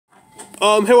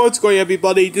Hey, what's going on,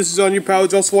 everybody? This is on your pal,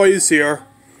 Just Warriors here.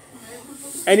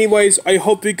 Anyways, I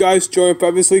hope you guys joined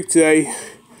Premier League today.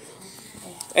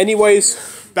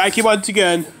 Anyways, back here once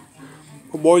again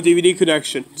for more DVD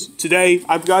connections. Today,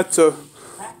 I've got some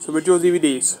original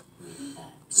DVDs.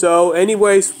 So,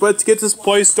 anyways, let's get this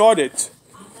play started.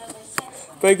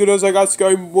 Thank goodness I got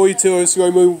Scary Movie 2 and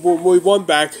Scary Movie 1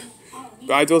 back.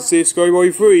 But I don't see Scary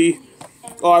Movie 3.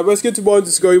 Alright, let's get to one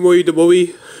to Scary Movie, the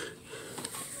movie.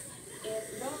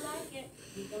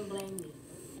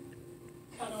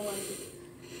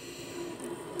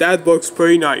 That looks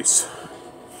pretty nice.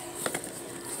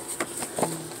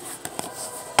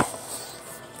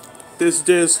 This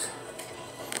disc.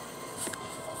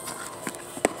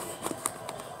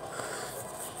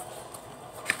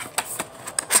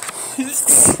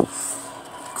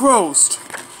 Gross.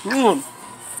 I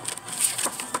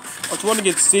just want to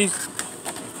get seized.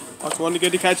 I just want to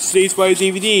get to catch seized by a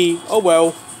DVD. Oh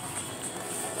well.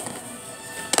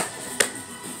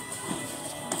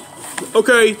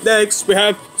 Okay, next we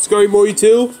have Scary Movie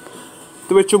 2,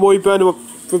 the Ritual Movie band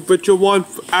for Ritual 1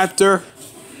 after.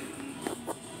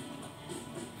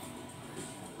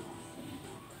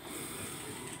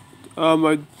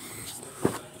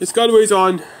 It's got ways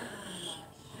on.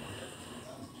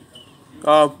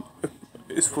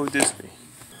 It's for Disney.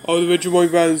 Oh, the Ritual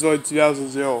Movie band is like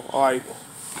 2000. Alright.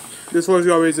 This one's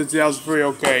got ways in 2003,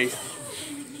 okay.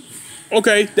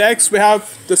 Okay, next we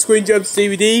have the Screen Gems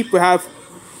DVD. We have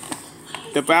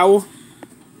The Battle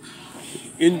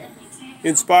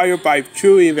inspired by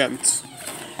true events.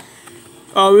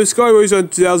 It's got released in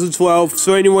 2012,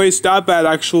 so anyways, not bad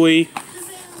actually.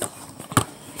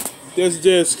 There's a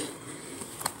disc.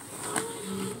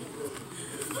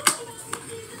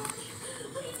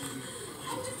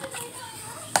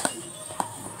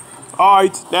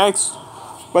 Alright, next.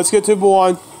 Let's get to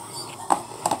one.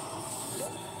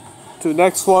 To the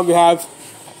next one we have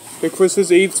the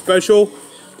Christmas Eve special.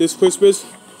 This Christmas.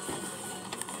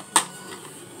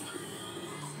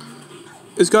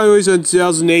 It's got released in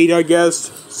 2008, I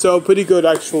guess. So pretty good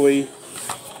actually.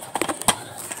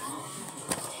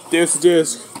 There's the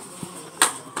disc.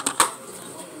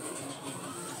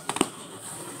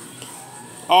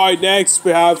 Alright, next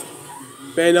we have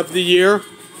Band of the Year.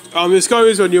 It's got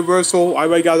released on Universal. I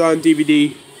already got it on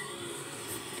DVD.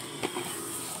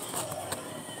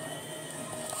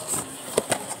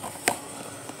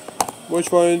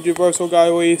 Which one did Universal got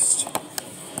released?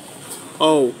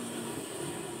 Oh.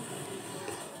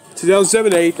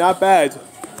 2007-8, not bad.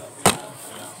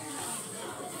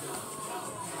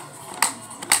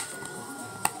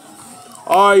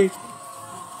 Alright.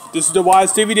 This is the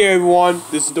last DVD, everyone.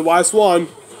 This is the last one.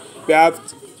 We have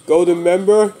Golden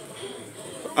Member.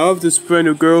 I love this brand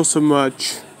new girl so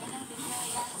much.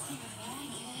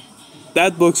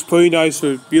 That looks pretty nice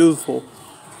and beautiful.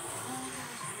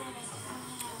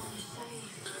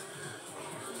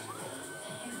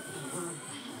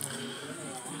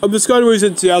 This got released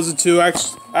in 2002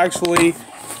 actually.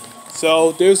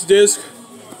 So there's the disc.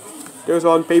 There's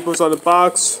on papers on the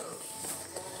box.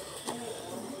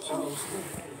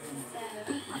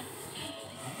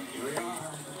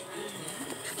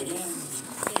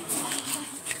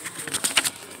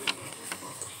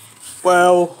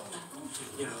 Well,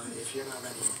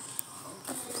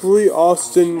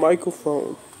 pre-Austin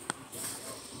microphone.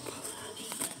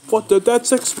 What the?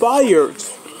 That's expired.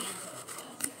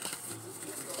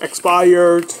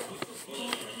 Expired.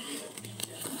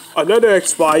 Another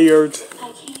expired.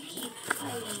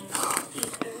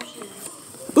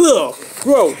 Ugh,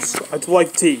 gross. I don't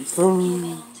like teeth.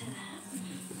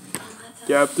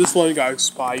 Yeah, this one got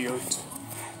expired.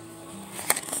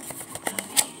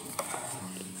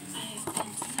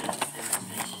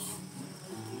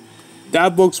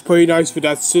 That looks pretty nice with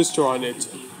that sister on it.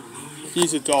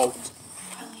 He's adult.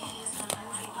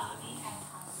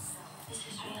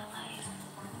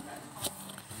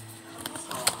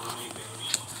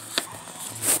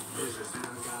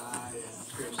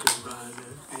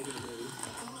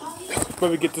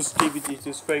 Let me get this DVD,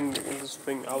 this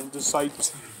thing out of the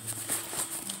site.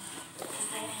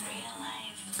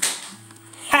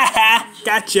 Haha,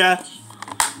 gotcha.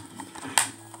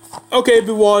 Okay,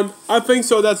 everyone. I think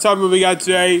so. That's time we got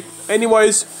today.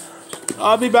 Anyways,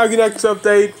 I'll be back in the next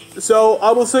update. So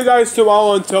I will see you guys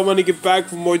tomorrow until when I get back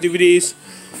for more DVDs.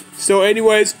 So,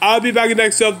 anyways, I'll be back in the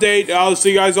next update. I'll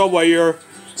see you guys all later.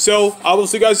 So I will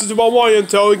see you guys tomorrow morning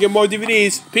until we get more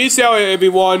DVDs. Peace out,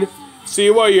 everyone. See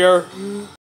you later.